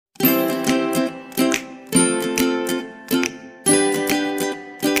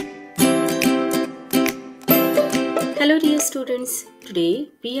students, today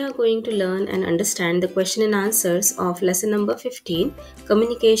we are going to learn and understand the question and answers of lesson number 15,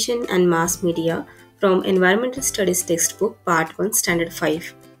 Communication and Mass Media from Environmental Studies textbook part 1 standard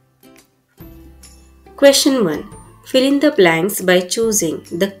 5. Question 1. Fill in the blanks by choosing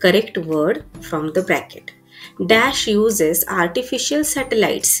the correct word from the bracket. Dash uses artificial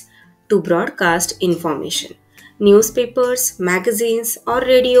satellites to broadcast information. Newspapers, magazines or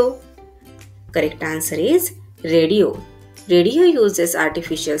radio? Correct answer is radio. Radio uses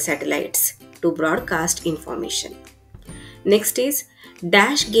artificial satellites to broadcast information. Next is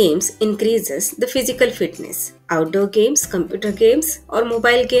dash games increases the physical fitness. Outdoor games, computer games or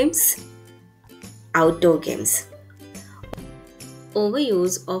mobile games? Outdoor games.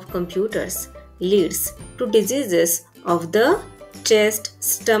 Overuse of computers leads to diseases of the chest,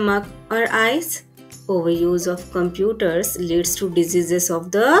 stomach or eyes? Overuse of computers leads to diseases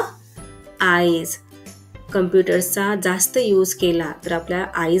of the eyes. कम्प्युटर्सचा जास्त use केला तर आपल्या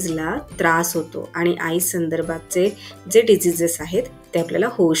आईजला त्रास होतो आणि eyes संदर्भातचे जे diseases आहेत ते आपल्याला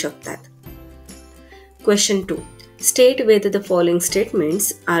होऊ शकतात. Question 2. State whether the following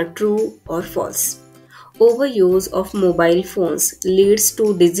statements are true और false. Overuse of mobile phones leads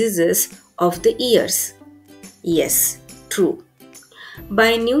to diseases of the years. Yes, true.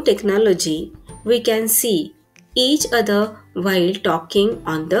 Bye new technology we can see each other while talking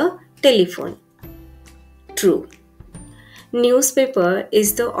on the telephone. True. Newspaper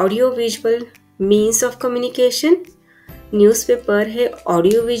is the audio-visual means of communication. Newspaper hey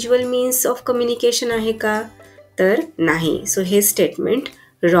audio-visual means of communication आहे का? तर नाही. So हे statement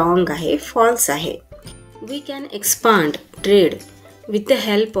wrong आहे, false आहे. We can expand trade with the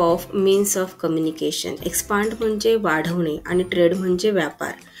help of means of communication. Expand म्हणजे वाढवणे आणि trade म्हणजे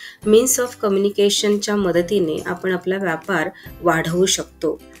व्यापार. Means of communication च्या मदतीने आपण आपला व्यापार वाढवू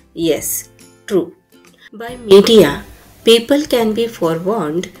शकतो. Yes, true. By media, people can be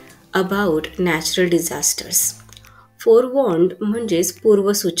forewarned about natural disasters. Forewarned म्हणजेच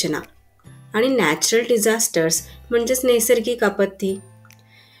पूर्वसूचना आणि नॅचरल डिझास्टर्स म्हणजेच नैसर्गिक आपत्ती.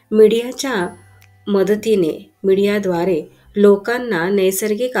 मीडियाच्या मदतीने, मीडियाद्वारे लोकांना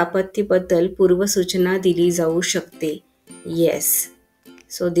नैसर्गिक आपत्तीबद्दल पूर्वसूचना दिली जाऊ शकते. Yes,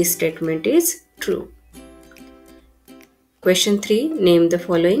 so this statement is true. Question 3. Name the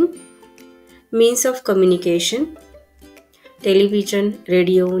following means of communication: television,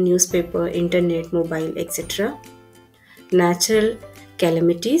 radio, newspaper, internet, mobile, etc. Natural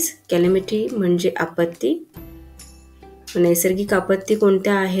calamities. Calamity म्हणजे आपत्ती. नैसर्गिक आपत्ती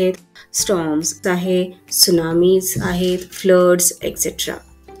कोणत्या आहेत? स्टॉर्म्स आहे, सुनामीज आहेत, floods, etc.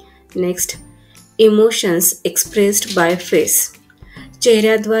 Next, emotions expressed by face.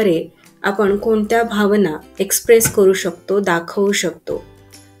 चेहऱ्याद्वारे आपण कोणत्या भावना एक्सप्रेस करू शकतो, दाखवू शकतो?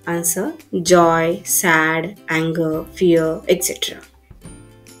 Answer Joy, sad, अँगर, fear, etcetera.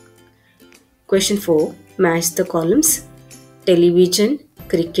 Question 4. Match the columns. Television,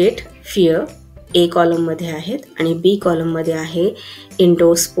 cricket, fear ए कॉलममध्ये आहेत आणि बी कॉलममध्ये आहे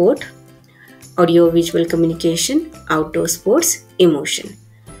indoor sport, audio visual communication, outdoor sports, emotion.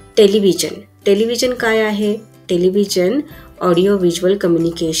 Television. Television काय आहे? टेलिव्हिजन ऑडिओ व्हिज्युअल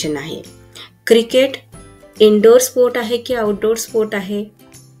कम्युनिकेशन आहे. क्रिकेट इनडोर स्पोर्ट आहे की आउटडोर स्पोर्ट आहे?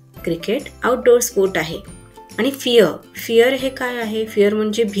 क्रिकेट आउटडोर स्पोर्ट आहे. आणि फिअर. फिअर हे काय आहे? फिअर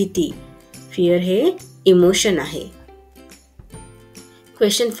म्हणजे भीती. फिअर हे इमोशन आहे.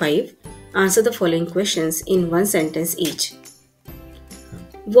 Question 5. Answer the following questions in one sentence each.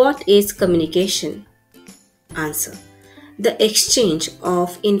 What is communication? Answer the exchange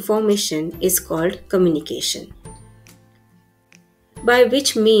of information is called communication. By which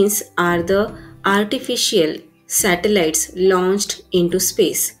means are the artificial satellites launched into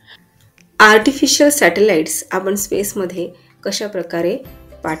space? Artificial satellites आपण स्पेसमध्ये कशा प्रकारे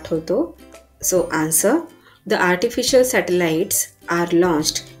पाठवतो? So answer, the artificial satellites are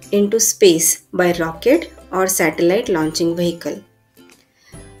launched into space by rocket or satellite launching vehicle.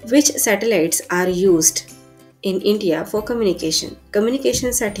 Which satellites are used in India for communication?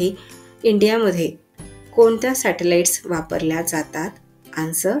 Communication साठी इंडियामध्ये कोणत्या satellites वापरल्या जातात?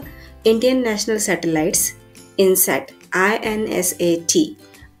 Answer Indian national satellites INSAT INSAT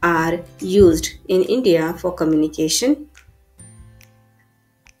are used in India for communication.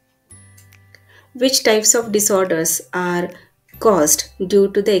 Which types of disorders are caused due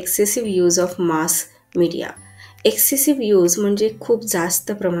to the excessive use of mass media? Excessive use म्हणजे खूप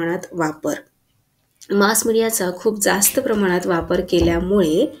जास्त प्रमाणात वापर. मास मीडियाचा खूप जास्त प्रमाणात वापर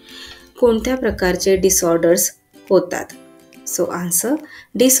केल्यामुळे कोणत्या प्रकारचे डिसऑर्डर्स होतात? So answer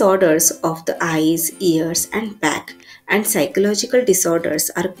disorders of the eyes, years and back and psychological disorders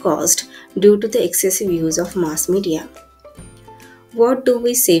are caused due to the excessive use of mass media. What do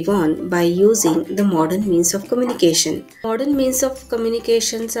we save on by using the modern means of communication? Modern means of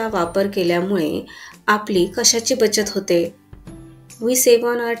communicationचा वापर केल्यामुळे आपली कशाची बचत होते? We save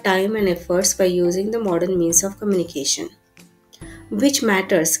on our time and efforts by using the modern means of communication. Which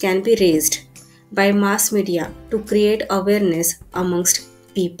matters can be raised by mass media to create awareness amongst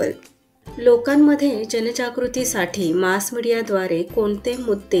people? लोकांमध्ये जनजागृतीसाठी मास मीडियाद्वारे कोणते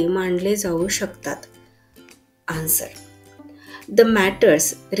मुद्दे मांडले जाऊ शकतात? Answer. The matters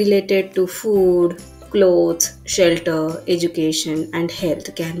related to food, clothes, shelter, education, and health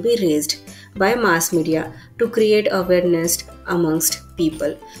can be raised by mass media to create awareness amongst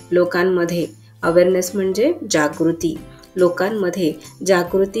people. लोकांमध्ये awareness म्हणजे जागृती. लोकांमध्ये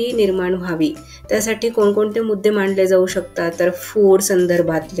जागृती निर्माण व्हावी त्यासाठी कोणकोणते मुद्दे मांडले जाऊ शकतात? तर फूड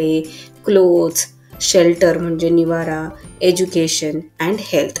संदर्भातले, क्लोथ्स, शेल्टर म्हणजे निवारा, एज्युकेशन अँड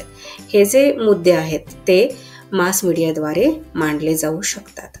हेल्थ हे जे मुद्दे आहेत ते मास मीडियाद्वारे मांडले जाऊ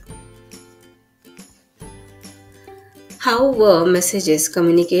शकतात. How were messages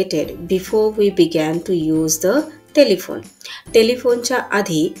communicated before we began to use the telephone? टेलिफोनच्या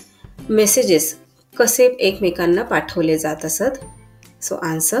आधी मेसेजेस कसे एकमेकांना पाठवले जात असत? So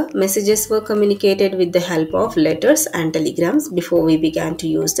answer, messages were communicated with the help of letters and telegrams before we began to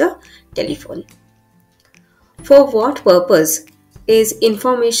use the telephone. For what purpose is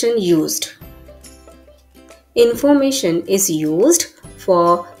information used? Information is used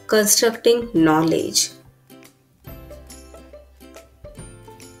for constructing knowledge.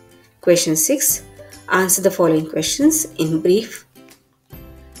 Question 6. Answer the following questions in brief.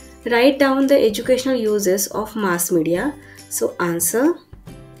 Write down the educational uses of mass media. So answer.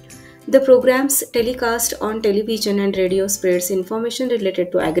 The programs telecast on television and radio spreads information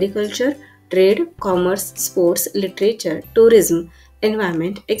related to agriculture, trade, commerce, sports, literature, tourism,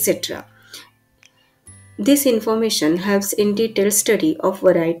 environment, etc. This information helps in detailed study of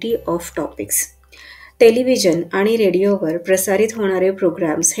variety of topics. Television आणि रेडिओवर प्रसारित होणारे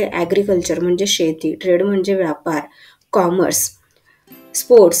programmes हे agriculture म्हणजे शेती, trade म्हणजे व्यापार, commerce,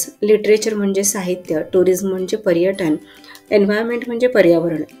 sports, literature म्हणजे साहित्य, टुरिझम म्हणजे पर्यटन, एन्व्हायरमेंट म्हणजे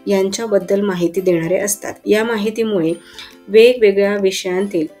पर्यावरण यांच्याबद्दल माहिती देणारे असतात. या माहितीमुळे वेगवेगळ्या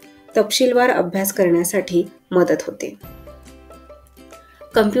विषयांतील तपशीलवार अभ्यास करण्यासाठी मदत होते.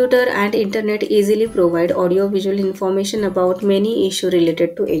 Computer and internet easily provide audio-visual information about many issues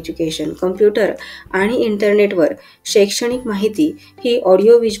related to education. Computer आणि इंटरनेटवर शैक्षणिक माहिती ही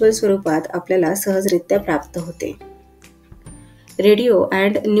ऑडिओ-व्हिज्युअल स्वरूपात आपल्याला सहजरित्या प्राप्त होते. Radio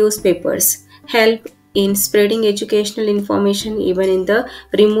and newspapers help in spreading educational information even in the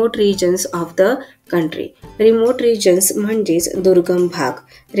remote regions of the country. Remote regions म्हणजेच दुर्गम भाग.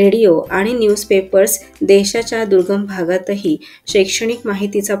 रेडिओ आणि न्यूजपेपर्स देशाच्या दुर्गम भागातही शैक्षणिक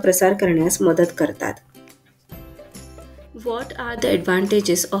माहितीचा प्रसार करण्यास मदत करतात. What are the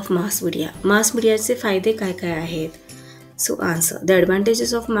advantages of mass media? मास मीडियाचे फायदे काय काय आहेत? So answer. The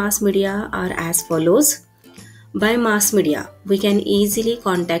advantages of mass media are as follows. By mass media, we can easily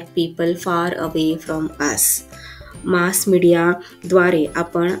contact people far away from us. मास मीडियाद्वारे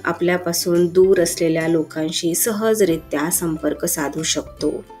आपण आपल्यापासून दूर असलेल्या लोकांशी सहजरित्या संपर्क साधू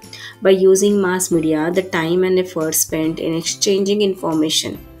शकतो. By using mass media, the time and effort spent in exchanging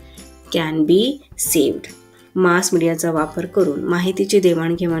information can be saved. मास मीडियाचा वापर करून माहितीची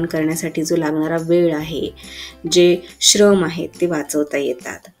देवाणघेवाण करण्यासाठी जो लागणारा वेळ आहे, जे श्रम आहेत ते वाचवता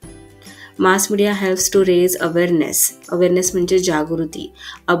येतात. Mass media helps to raise awareness. Awareness म्हणजे जागृती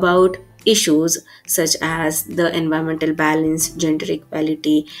about issues such as the environmental balance, gender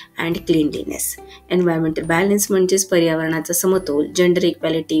equality and cleanliness. Environmental balance म्हणजेच पर्यावरणाचा समतोल, gender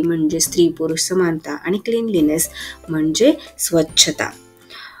equality म्हणजे स्त्री पुरुष समानता आणि cleanliness म्हणजे स्वच्छता.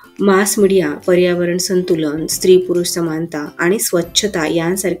 मास मीडिया पर्यावरण संतुलन, स्त्री पुरुष समानता आणि स्वच्छता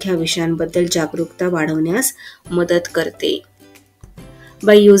यांसारख्या विषयांबद्दल जागरूकता वाढवण्यास मदत करते.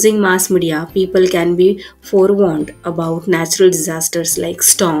 By using mass media, people can be forewarned about natural disasters like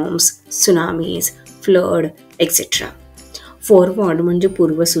storms, tsunamis, flood, etc. Forewarned म्हणजे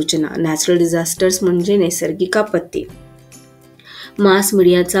पूर्वसूचना, नॅचरल डिझास्टर्स म्हणजे नैसर्गिक आपत्ती. मास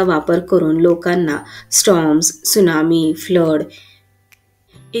मीडियाचा वापर करून लोकांना स्टॉर्म्स, त्सुनामी, फ्लड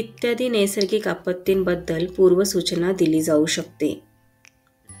इत्यादी नैसर्गिक आपत्तींबद्दल पूर्वसूचना दिली जाऊ शकते.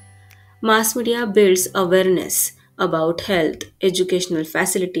 Mass media builds awareness about health, educational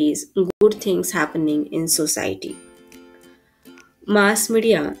facilities, good things happening in society. Mass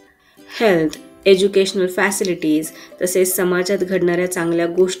media, health, educational facilities तसेच समाजात घडणाऱ्या चांगल्या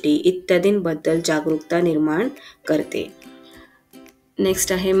गोष्टी इत्यादींबद्दल जागरूकता निर्माण करते.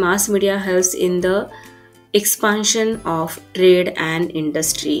 नेक्स्ट आहे mass media helps in the expansion of trade and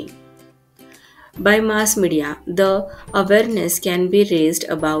industry. By mass media, the awareness can be raised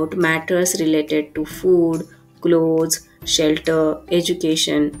about matters related to food, clothes, shelter,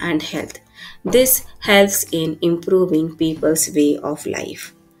 education, and health. This helps in improving people's way of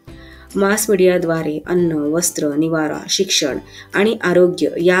life. मास मीडियाद्वारे अन्न, वस्त्र, निवारा, शिक्षण आणि आरोग्य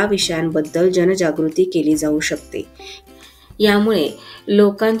या विषयांबद्दल जनजागृती केली जाऊ शकते. यामुळे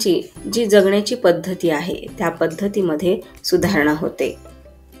लोकांची जी जगण्याची पद्धती आहे त्या पद्धतीमध्ये सुधारणा होते.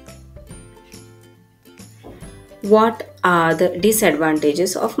 What are the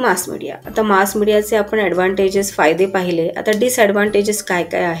disadvantages of mass media? आता मास मीडियाचे आपण ॲडव्हान्टेजेस फायदे पाहिले. आता डिसएडव्हान्टेजेस काय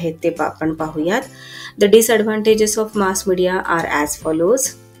काय आहेत ते आपण पाहूयात. The disadvantages of mass media are as follows.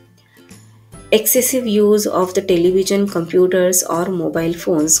 Excessive use of the television, computers, or mobile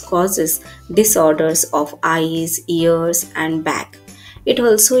phones causes disorders of eyes, ears, and back. It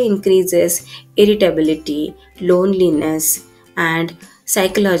also increases irritability, loneliness, and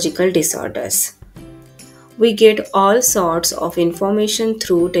psychological disorders. We get all sorts of information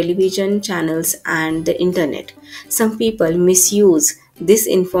through television channels and the internet. Some people misuse this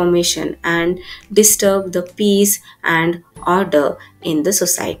information and disturb the peace and order in the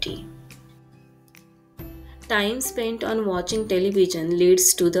society. Time spent on watching television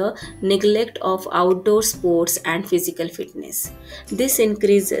leads to the neglect of outdoor sports and physical fitness. This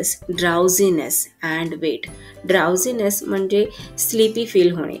increases drowsiness and weight. Drowsiness म्हणजे sleepy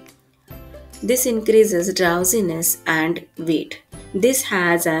feel होणे. This increases drowsiness and weight. This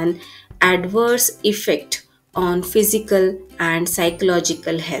has an adverse effect on physical and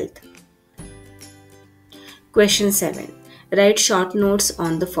psychological health. Question 7. Write short notes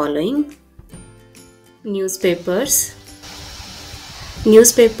on the following. Newspapers.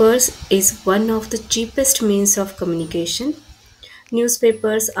 Newspapers is one of the cheapest means of communication.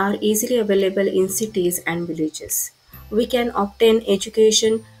 Newspapers are easily available in cities and villages. We can obtain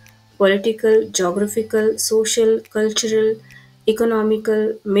education, political, geographical, social, cultural,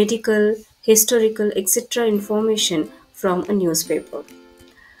 economical, medical, historical, etc. information from a newspaper.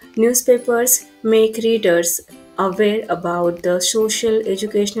 Newspapers make readers aware about the social,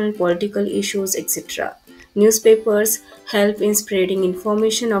 educational, political issues, etc. Newspapers help in spreading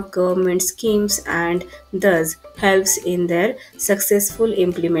information of government schemes and thus helps in their successful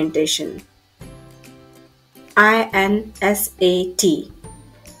implementation. INSAT.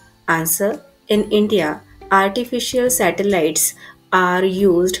 Answer. In India, artificial satellites are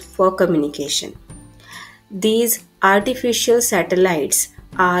used for communication. These artificial satellites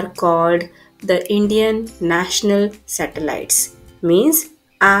are called the Indian National Satellites, means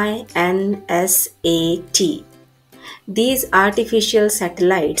INSAT. These artificial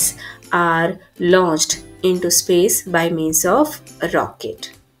satellites are launched into space by means of a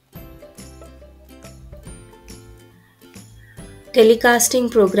rocket.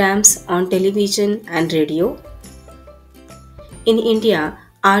 Telecasting programs on television and radio. In India,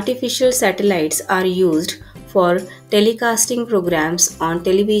 artificial satellites are used for telecasting programs on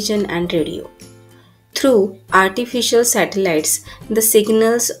television and radio. Through artificial satellites, the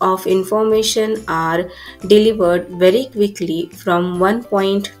signals of information are delivered very quickly from one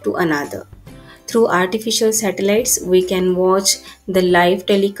point to another. Through artificial satellites, we can watch the live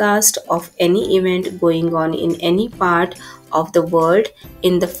telecast of any event going on in any part of the world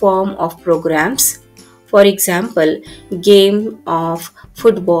in the form of programs. For example, game of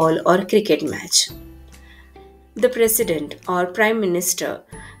football or cricket match. The president or prime minister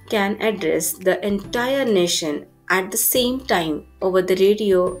can address the entire nation at the same time over the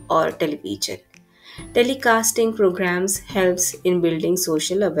radio or television. Telecasting programs helps in building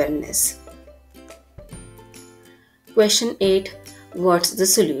social awareness. Question 8. What's the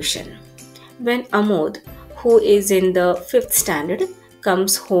solution? When Amod, who is in the 5th standard,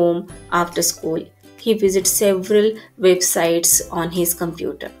 comes home after school, he visits several websites on his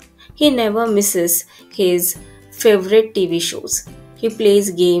computer. He never misses his favorite TV shows. He plays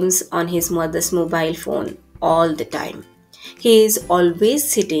games on his mother's mobile phone all the time. He is always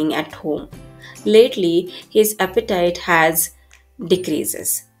sitting at home. Lately, his appetite has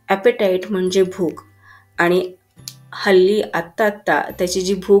decreases. Appetite म्हणजे भूक आणि हल्ली आत्ता त्याची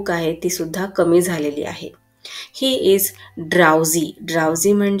जी भूक आहे ती सुद्धा कमी झालेली आहे. He is drowsy.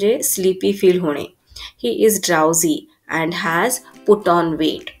 Drowsy म्हणजे sleepy feel होणे. He is drowsy and has put on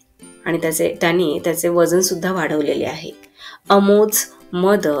weight. आणि त्याने त्याचे वजन सुद्धा वाढवलेले आहे. Amod's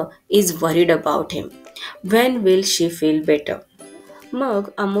mother is worried about him. When will she feel better? मग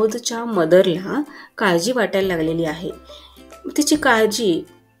अमोदच्या मदरला काळजी वाटायला लागलेली आहे. तिची काळजी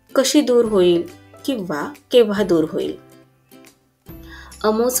कशी दूर होईल किंवा केव्हा दूर होईल?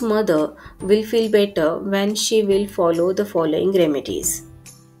 Amod's mother will feel better when she will follow the following remedies.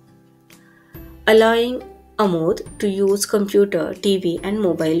 allowing Amod to use computer, TV, and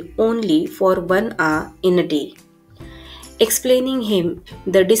mobile only for 1 hour in a day, explaining him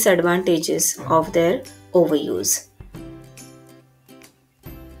the disadvantages of their overuse.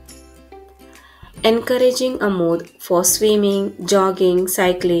 Encouraging Amod for swimming, jogging,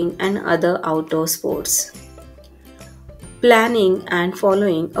 cycling, and other outdoor sports. Planning and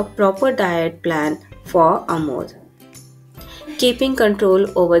following a proper diet plan for Amod. Keeping control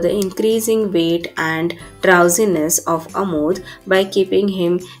over the increasing weight and drowsiness of Amod by keeping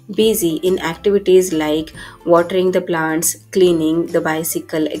him busy in activities like watering the plants, cleaning the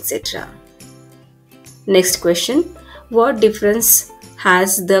bicycle, etc. Next question. What difference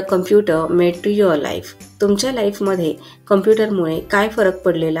has the computer made to your life? तुमच्या लाईफमध्ये कम्प्युटरमुळे काय फरक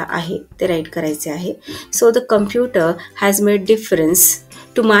पडलेला आहे ते right करायचे आहे. So the computer has made difference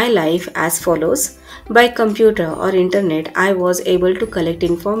to my life as follows. By computer or internet, I was able to collect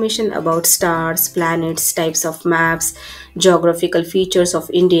information about stars, planets, types of maps, geographical features of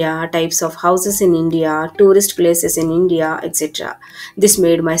India, types of houses in India, tourist places in India, etc. This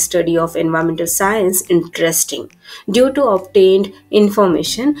made my study of environmental science interesting. Due to obtained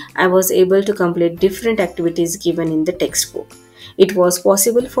information, I was able to complete different activities given in the textbook. It was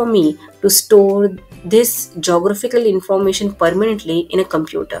possible for me to store this geographical information permanently in a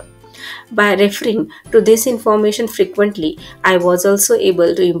computer. By referring to this information frequently, I was also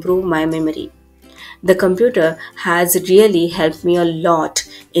able to improve my memory. The computer has really helped me a lot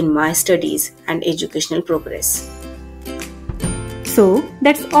in my studies and educational progress. So,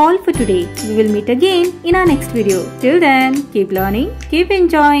 that's all for today. We will meet again in our next video. Till then, keep learning, keep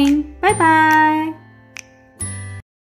enjoying. Bye bye.